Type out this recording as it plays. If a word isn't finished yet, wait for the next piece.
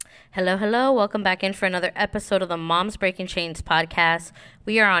Hello, hello. Welcome back in for another episode of the Moms Breaking Chains podcast.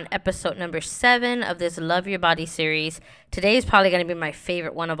 We are on episode number 7 of this Love Your Body series. Today is probably going to be my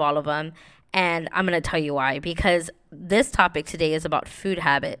favorite one of all of them. And I'm going to tell you why. Because this topic today is about food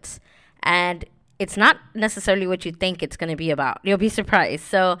habits. And it's not necessarily what you think it's going to be about. You'll be surprised.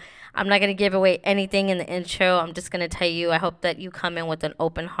 So I'm not going to give away anything in the intro. I'm just going to tell you, I hope that you come in with an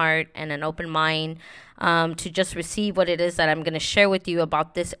open heart and an open mind to just receive what it is that I'm going to share with you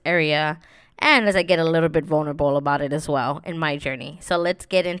about this area. And as I get a little bit vulnerable about it as well in my journey. So let's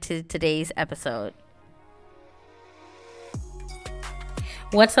get into today's episode.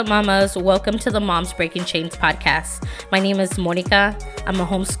 What's up, mamas? Welcome to the Moms Breaking Chains podcast. My name is Monica. I'm a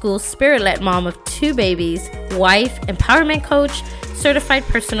homeschool, spirit-led mom of 2 babies, wife, empowerment coach, certified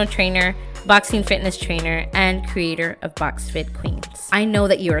personal trainer, boxing fitness trainer, and creator of BoxFit Queens. I know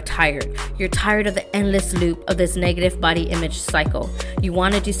that you are tired. You're tired of the endless loop of this negative body image cycle. You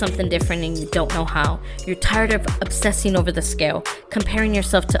want to do something different and you don't know how. You're tired of obsessing over the scale, comparing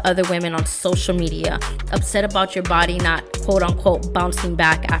yourself to other women on social media, upset about your body not quote unquote bouncing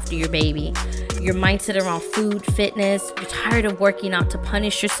back after your baby. Your mindset around food, fitness, you're tired of working out to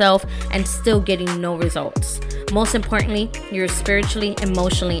punish yourself and still getting no results. Most importantly, you're spiritually,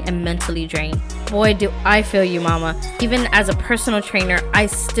 emotionally, and mentally drained. Boy, do I feel you, mama. Even as a personal trainer, I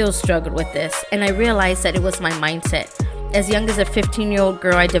still struggled with this, and I realized that it was my mindset. As young as a 15-year-old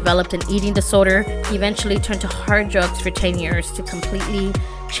girl, I developed an eating disorder, eventually turned to hard drugs for 10 years to completely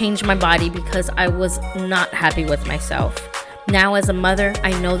change my body because I was not happy with myself. Now, as a mother,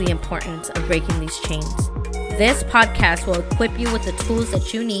 I know the importance of breaking these chains. This podcast will equip you with the tools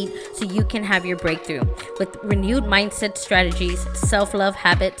that you need so you can have your breakthrough with renewed mindset strategies, self-love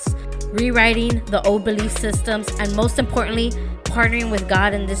habits, rewriting the old belief systems, and most importantly, partnering with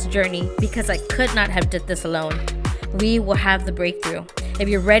God in this journey because I could not have did this alone. We will have the breakthrough. If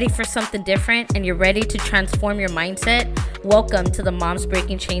you're ready for something different and you're ready to transform your mindset, welcome to the Moms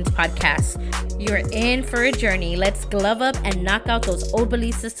Breaking Chains podcast. You're in for a journey. Let's glove up and knock out those old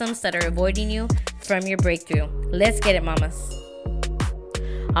belief systems that are avoiding you from your breakthrough. Let's get it, mamas.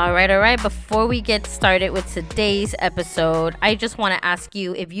 All right. Before we get started with today's episode, I just want to ask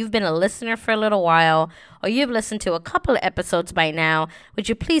you, if you've been a listener for a little while or you've listened to a couple of episodes by now, would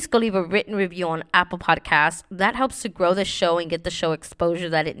you please go leave a written review on Apple Podcasts? That helps to grow the show and get the show exposure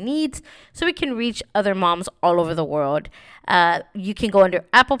that it needs so we can reach other moms all over the world. You can go under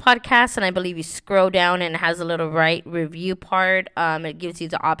Apple Podcasts, and I believe you scroll down and it has a little write review part. It gives you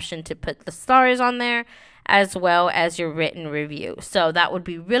the option to put the stars on there, as well as your written review. So that would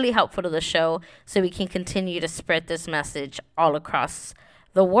be really helpful to the show so we can continue to spread this message all across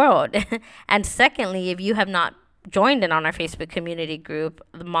the world. And secondly, if you have not joined in on our Facebook community group,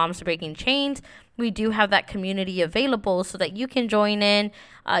 the Moms Breaking Chains, we do have that community available so that you can join in.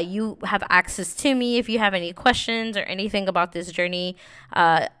 You have access to me if you have any questions or anything about this journey.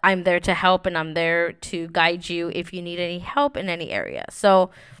 I'm there to help, and I'm there to guide you if you need any help in any area. So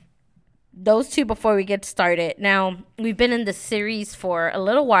those two before we get started. Now, we've been in this series for a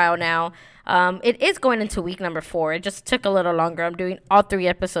little while now. It is going into week number 4. It just took a little longer. I'm doing all 3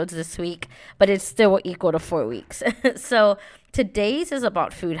 episodes this week, but it still will equal to 4 weeks. So today's is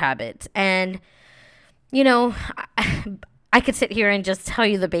about food habits. And, you know, I could sit here and just tell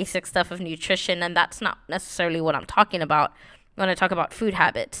you the basic stuff of nutrition, and that's not necessarily what I'm talking about when I talk about food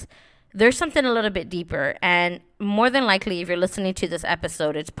habits. There's something a little bit deeper, and more than likely, if you're listening to this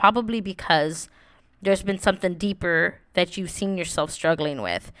episode, it's probably because there's been something deeper that you've seen yourself struggling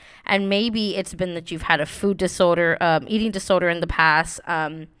with. And maybe it's been that you've had a food disorder, eating disorder in the past.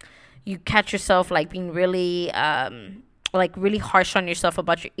 You catch yourself like being really harsh on yourself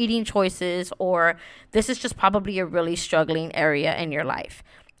about your eating choices, or this is just probably a really struggling area in your life.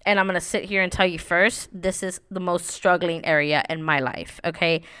 And I'm going to sit here and tell you first, this is the most struggling area in my life,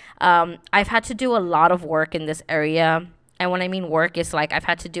 okay? I've had to do a lot of work in this area. And when I mean work, it's like I've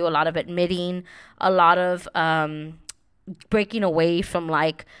had to do a lot of admitting, a lot of breaking away from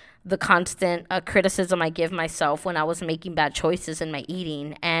like the constant criticism I give myself when I was making bad choices in my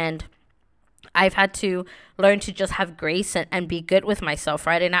eating. And I've had to learn to just have grace and be good with myself,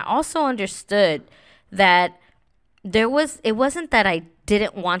 right? And I also understood that it wasn't that I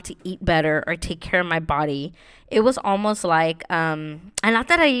didn't want to eat better or take care of my body. It was almost like, and not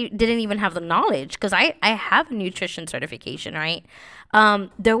that I didn't even have the knowledge, because I have a nutrition certification, right?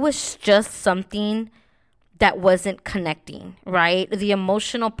 There was just something that wasn't connecting, right? The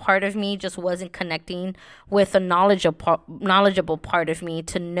emotional part of me just wasn't connecting with a knowledgeable part of me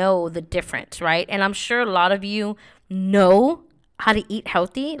to know the difference, right? And I'm sure a lot of you know how to eat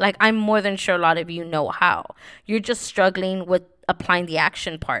healthy. Like, I'm more than sure a lot of you know how. You're just struggling with applying the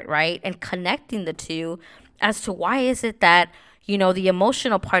action part, right? And connecting the two as to why is it that, you know, the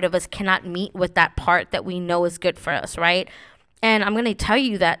emotional part of us cannot meet with that part that we know is good for us, right? And I'm going to tell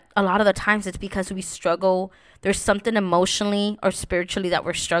you that a lot of the times it's because we struggle. There's something emotionally or spiritually that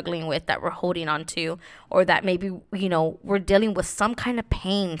we're struggling with, that we're holding on to, or that maybe, you know, we're dealing with some kind of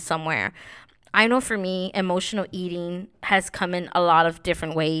pain somewhere. I know for me, emotional eating has come in a lot of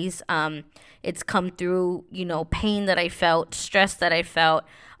different ways. It's come through, you know, pain that I felt, stress that I felt.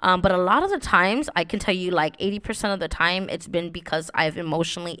 But a lot of the times, I can tell you like 80% of the time, it's been because I've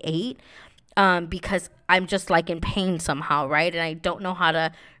emotionally ate. Because I'm just like in pain somehow, right? And I don't know how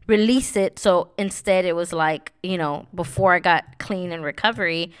to release it. So instead, it was like, you know, before I got clean and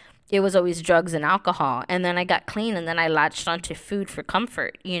recovery, it was always drugs and alcohol. And then I got clean and then I latched onto food for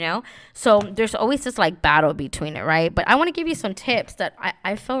comfort, you know? So there's always this like battle between it, right? But I want to give you some tips that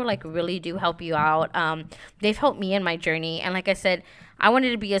I feel like really do help you out. They've helped me in my journey. And like I said, I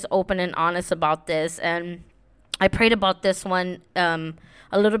wanted to be as open and honest about this. And I prayed about this one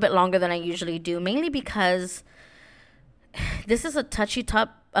a little bit longer than I usually do, mainly because this is a touchy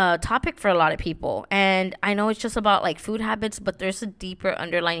topic for a lot of people. And I know it's just about like food habits, but there's a deeper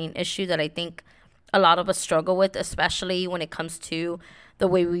underlying issue that I think a lot of us struggle with, especially when it comes to the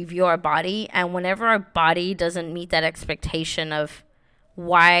way we view our body. And whenever our body doesn't meet that expectation of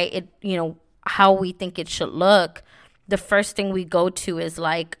why it, you know, how we think it should look, the first thing we go to is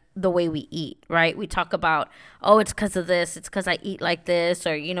like the way we eat, right? We talk about, oh, it's because of this, it's because I eat like this,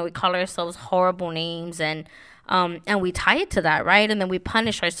 or, you know, we call ourselves horrible names, and we tie it to that, right? And then we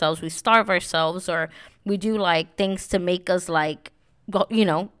punish ourselves, we starve ourselves, or we do like things to make us like, you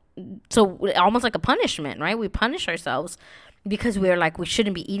know, so almost like a punishment, right? We punish ourselves because we're like, we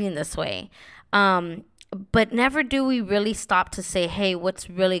shouldn't be eating this way. But never do we really stop to say, hey, what's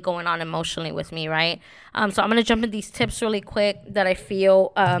really going on emotionally with me, right? So I'm going to jump in these tips really quick that I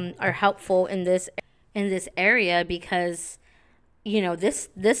feel are helpful in this area, because, you know, this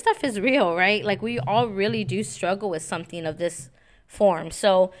stuff is real, right? Like, we all really do struggle with something of this form.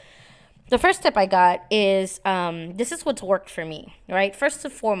 So the first tip I got is, this is what's worked for me, right? First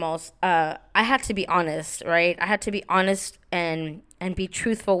and foremost, I had to be honest, right? I had to be honest and be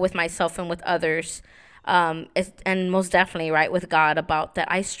truthful with myself and with others. And most definitely, right, with God, about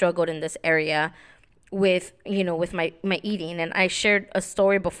that I struggled in this area with, you know, with my eating. And I shared a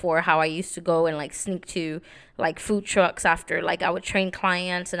story before how I used to go and like sneak to like food trucks after, like, I would train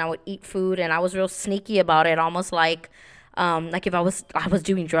clients and I would eat food, and I was real sneaky about it, almost like if I was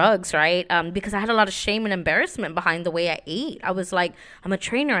doing drugs, right? Because I had a lot of shame and embarrassment behind the way I ate. I was like, I'm a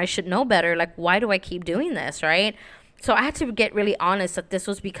trainer, I should know better. Like, why do I keep doing this, right? So I had to get really honest that this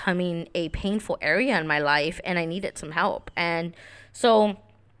was becoming a painful area in my life, and I needed some help. And so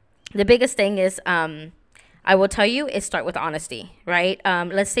the biggest thing is, I will tell you, is start with honesty, right?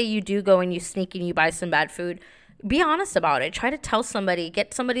 Let's say you do go and you sneak and you buy some bad food. Be honest about it. Try to tell somebody,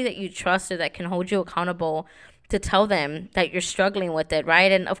 get somebody that you trust or that can hold you accountable to tell them that you're struggling with it,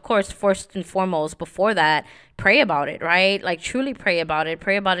 right? And of course, first and foremost, before that, pray about it, right? Like, truly pray about it.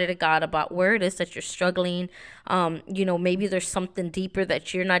 Pray about it to God, about where it is that you're struggling. You know, maybe there's something deeper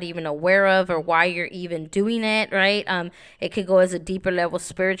that you're not even aware of, or why you're even doing it, right? It could go as a deeper level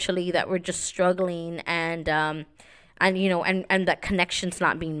spiritually, that we're just struggling, and you know, and that connection's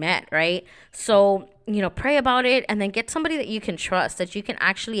not being met, right? So, you know, pray about it, and then get somebody that you can trust, that you can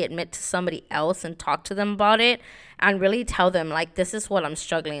actually admit to somebody else and talk to them about it, and really tell them, like, this is what I'm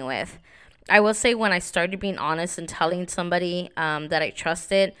struggling with. I will say, when I started being honest and telling somebody that I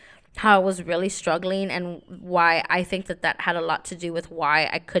trusted how I was really struggling, and why I think that had a lot to do with why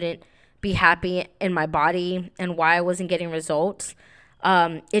I couldn't be happy in my body and why I wasn't getting results,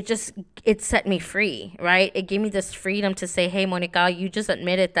 it set me free, right? It gave me this freedom to say, hey, Monica, you just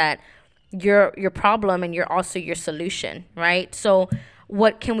admitted that you're your problem, and you're also your solution, right? So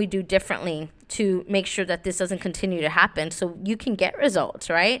what can we do differently to make sure that this doesn't continue to happen, so you can get results,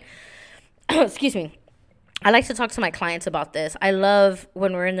 right? Excuse me. I like to talk to my clients about this. I love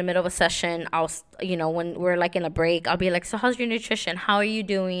when we're in the middle of a session, when we're like in a break, I'll be like, so how's your nutrition? How are you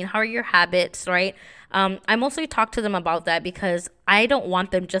doing? How are your habits, right? I mostly talk to them about that, because I don't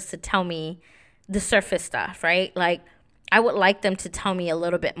want them just to tell me the surface stuff, right? Like, I would like them to tell me a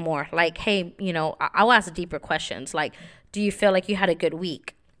little bit more. Like, hey, you know, I'll ask deeper questions. Like, do you feel like you had a good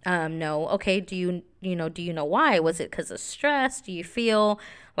week? No. Okay. Do you know why? Was it because of stress? Do you feel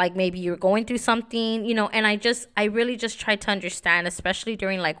like maybe you're going through something, you know? And I really just try to understand, especially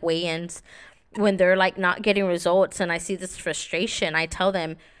during like weigh-ins, when they're like not getting results and I see this frustration. I tell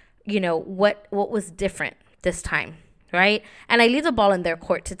them, you know, what was different this time, right? And I leave the ball in their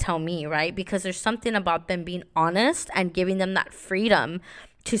court to tell me, right? Because there's something about them being honest and giving them that freedom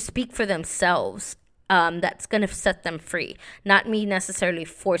to speak for themselves, that's going to set them free, not me necessarily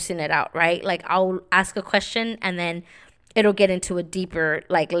forcing it out, right? Like I'll ask a question and then it'll get into a deeper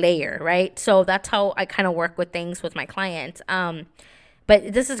like layer, right? So that's how I kind of work with things with my clients.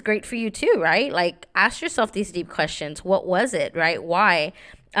 But this is great for you too, right? Like ask yourself these deep questions. What was it, right? Why?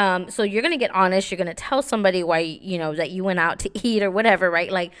 So you're going to get honest. You're going to tell somebody why, that you went out to eat or whatever,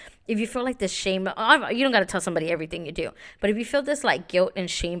 right? Like if you feel like this shame, you don't got to tell somebody everything you do. But if you feel this like guilt and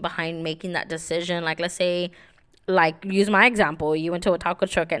shame behind making that decision, like let's say, like use my example, you went to a taco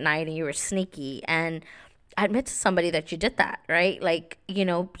truck at night and you were sneaky, and admit to somebody that you did that, right? Like,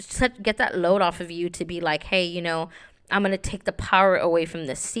 get that load off of you to be like, hey, I'm going to take the power away from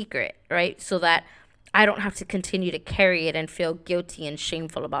this secret, right? So that I don't have to continue to carry it and feel guilty and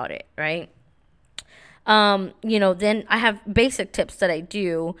shameful about it, right? Then I have basic tips that I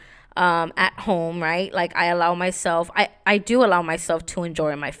do at home, right? Like I do allow myself to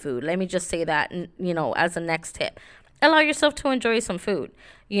enjoy my food. Let me just say that, as a next tip. Allow yourself to enjoy some food,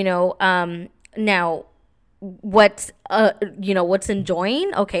 now what's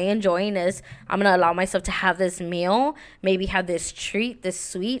enjoying. Okay, enjoying is I'm gonna allow myself to have this meal, maybe have this treat, this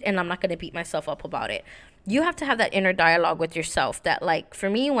sweet, and I'm not gonna beat myself up about it. You have to have that inner dialogue with yourself that, like, for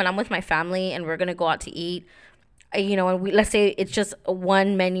me, when I'm with my family and we're gonna go out to eat, and let's say it's just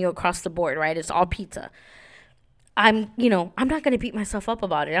one menu across the board, right? It's all pizza. I'm not going to beat myself up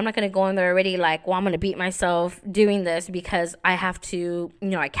about it. I'm not going to go in there already like, well, I'm going to beat myself doing this because I have to,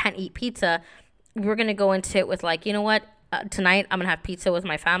 I can't eat pizza. We're going to go into it with like, you know what, tonight I'm going to have pizza with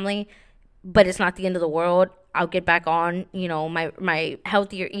my family, but it's not the end of the world. I'll get back on, my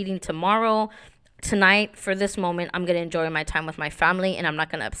healthier eating tomorrow. Tonight, for this moment, I'm going to enjoy my time with my family, and I'm not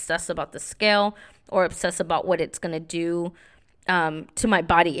going to obsess about the scale or obsess about what it's going to do to my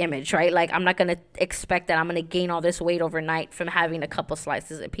body image, right? Like, I'm not going to expect that I'm going to gain all this weight overnight from having a couple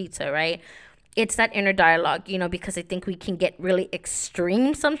slices of pizza, right? It's that inner dialogue, because I think we can get really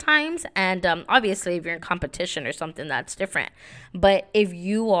extreme sometimes. And obviously, if you're in competition or something, that's different. But if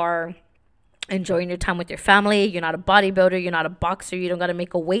you are enjoying your time with your family, you're not a bodybuilder, you're not a boxer, you don't got to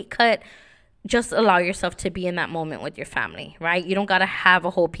make a weight cut, just allow yourself to be in that moment with your family, right? You don't got to have a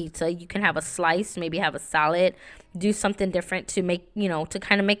whole pizza. You can have a slice, maybe have a salad, do something different to make, to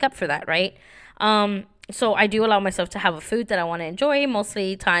kind of make up for that, right? So I do allow myself to have a food that I want to enjoy.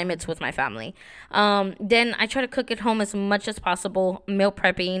 Mostly time it's with my family. Then I try to cook at home as much as possible. Meal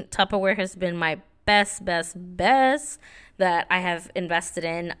prepping, Tupperware has been my best that I have invested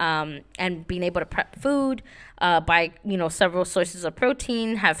in, and being able to prep food, buy, several sources of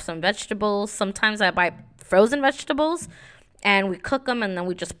protein, have some vegetables. Sometimes I buy frozen vegetables and we cook them and then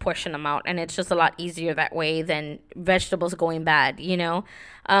we just portion them out. And it's just a lot easier that way than vegetables going bad,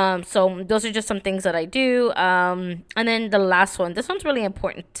 So those are just some things that I do. And then the last one, this one's really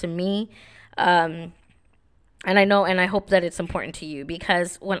important to me. And I know, and I hope that it's important to you,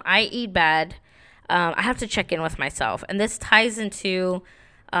 because when I eat bad, I have to check in with myself. And this ties into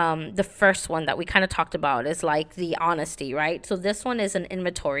the first one that we kind of talked about, is like the honesty, right? So this one is an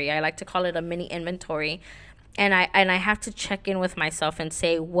inventory. I like to call it a mini inventory. And I have to check in with myself and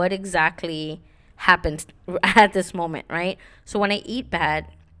say, what exactly happened at this moment, right? So when I eat bad,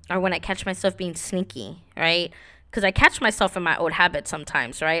 or when I catch myself being sneaky, right? Because I catch myself in my old habits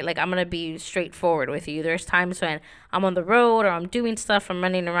sometimes, right? Like, I'm going to be straightforward with you. There's times when I'm on the road or I'm doing stuff, I'm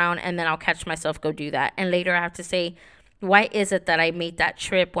running around, and then I'll catch myself go do that. And later I have to say, why is it that I made that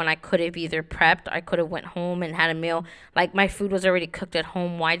trip when I could have either prepped, I could have went home and had a meal? Like, my food was already cooked at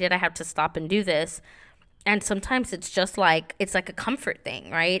home. Why did I have to stop and do this? And sometimes it's just like, it's like a comfort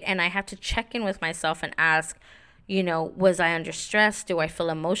thing, right? And I have to check in with myself and ask, was I under stress? Do I feel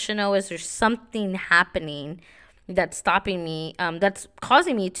emotional? Is there something happening that's stopping me, that's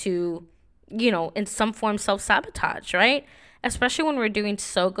causing me to, in some form self-sabotage, right? Especially when we're doing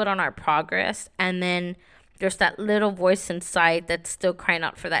so good on our progress, and then there's that little voice inside that's still crying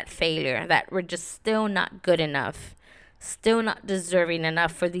out for that failure, that we're just still not good enough, still not deserving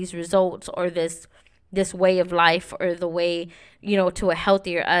enough for these results or this way of life, or the way, to a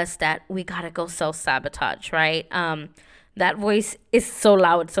healthier us, that we gotta go self-sabotage, right? That voice is so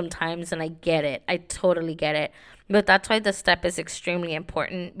loud sometimes, and I get it. I totally get it. But that's why the step is extremely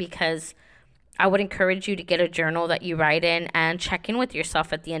important, because I would encourage you to get a journal that you write in and check in with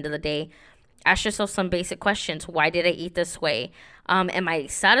yourself at the end of the day. Ask yourself some basic questions. Why did I eat this way? Am I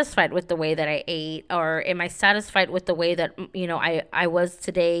satisfied with the way that I ate? Or am I satisfied with the way that, I was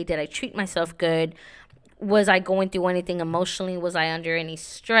today? Did I treat myself good? Was I going through anything emotionally? Was I under any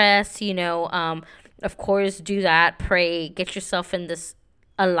stress? of course, do that, pray, get yourself in this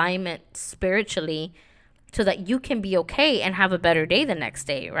alignment spiritually so that you can be okay and have a better day the next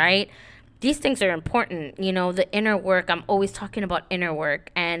day, right? These things are important. The inner work, I'm always talking about inner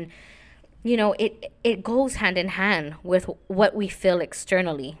work, and it goes hand in hand with what we feel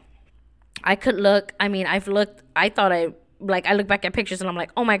externally. I look back at pictures and I'm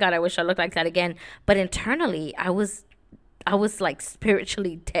like, oh my God, I wish I looked like that again. But internally, I was like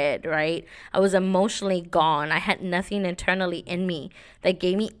spiritually dead, right? I was emotionally gone. I had nothing internally in me that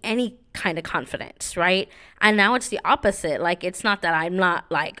gave me any kind of confidence, right? And now it's the opposite. Like, it's not that I'm not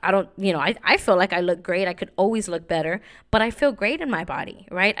like, I feel like I look great. I could always look better, but I feel great in my body,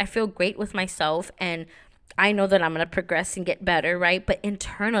 right? I feel great with myself, and I know that I'm going to progress and get better, right? But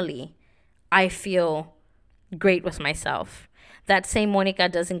internally, I feel great with myself. That same Monica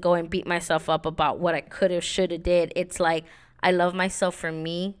doesn't go and beat myself up about what I could have, should have, did. It's like, I love myself for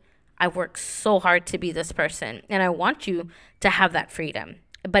me. I work so hard to be this person, and I want you to have that freedom.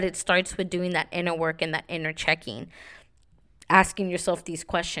 But it starts with doing that inner work and that inner checking, asking yourself these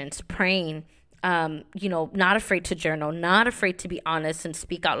questions, praying, not afraid to journal, not afraid to be honest and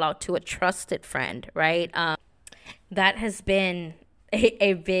speak out loud to a trusted friend, right? That has been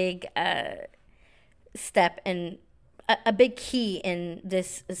a big step, and a big key in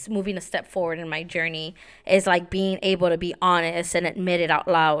this is moving a step forward in my journey is like being able to be honest and admit it out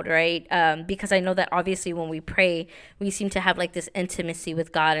loud, right? Because I know that obviously when we pray, we seem to have like this intimacy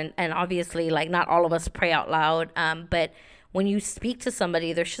with God, and obviously like not all of us pray out loud, but when you speak to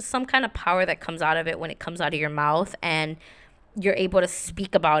somebody, there's just some kind of power that comes out of it when it comes out of your mouth, and you're able to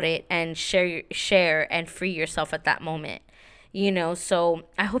speak about it and share and free yourself at that moment. So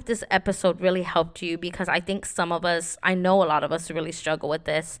I hope this episode really helped you, because I think I know a lot of us really struggle with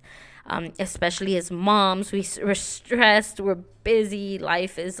this, especially as moms. We're stressed, we're busy,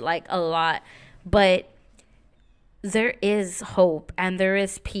 life is like a lot, but there is hope, and there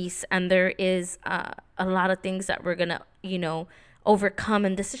is peace, and there is a lot of things that we're gonna, overcome,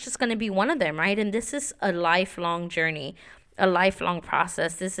 and this is just gonna be one of them, right? And this is a lifelong journey, a lifelong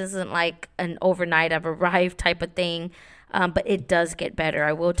process. This isn't like an overnight I've arrived type of thing. But it does get better.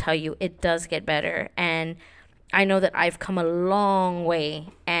 I will tell you, it does get better. And I know that I've come a long way.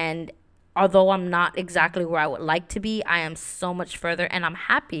 And although I'm not exactly where I would like to be, I am so much further. And I'm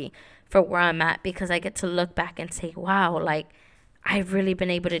happy for where I'm at, because I get to look back and say, wow, like I've really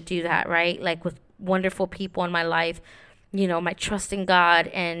been able to do that, right? Like with wonderful people in my life, my trust in God,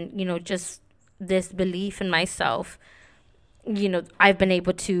 and, just this belief in myself. I've been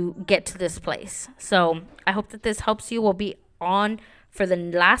able to get to this place. So I hope that this helps you. We'll be on for the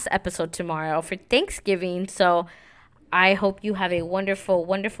last episode tomorrow for Thanksgiving. So I hope you have a wonderful,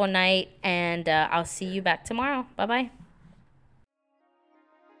 wonderful night, and I'll see you back tomorrow. Bye-bye.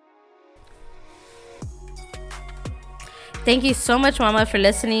 Thank you so much, Mama, for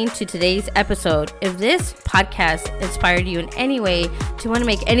listening to today's episode. If this podcast inspired you in any way to want to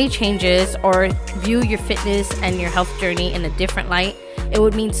make any changes or view your fitness and your health journey in a different light, it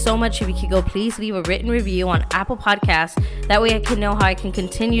would mean so much if you could go please leave a written review on Apple Podcasts. That way I can know how I can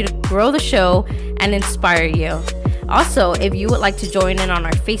continue to grow the show and inspire you. Also, if you would like to join in on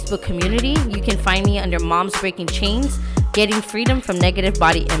our Facebook community, you can find me under Moms Breaking Chains, Getting Freedom from Negative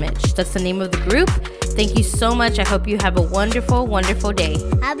Body Image. That's the name of the group. Thank you so much. I hope you have a wonderful, wonderful day.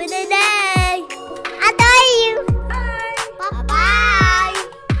 Have a good day. I adore you.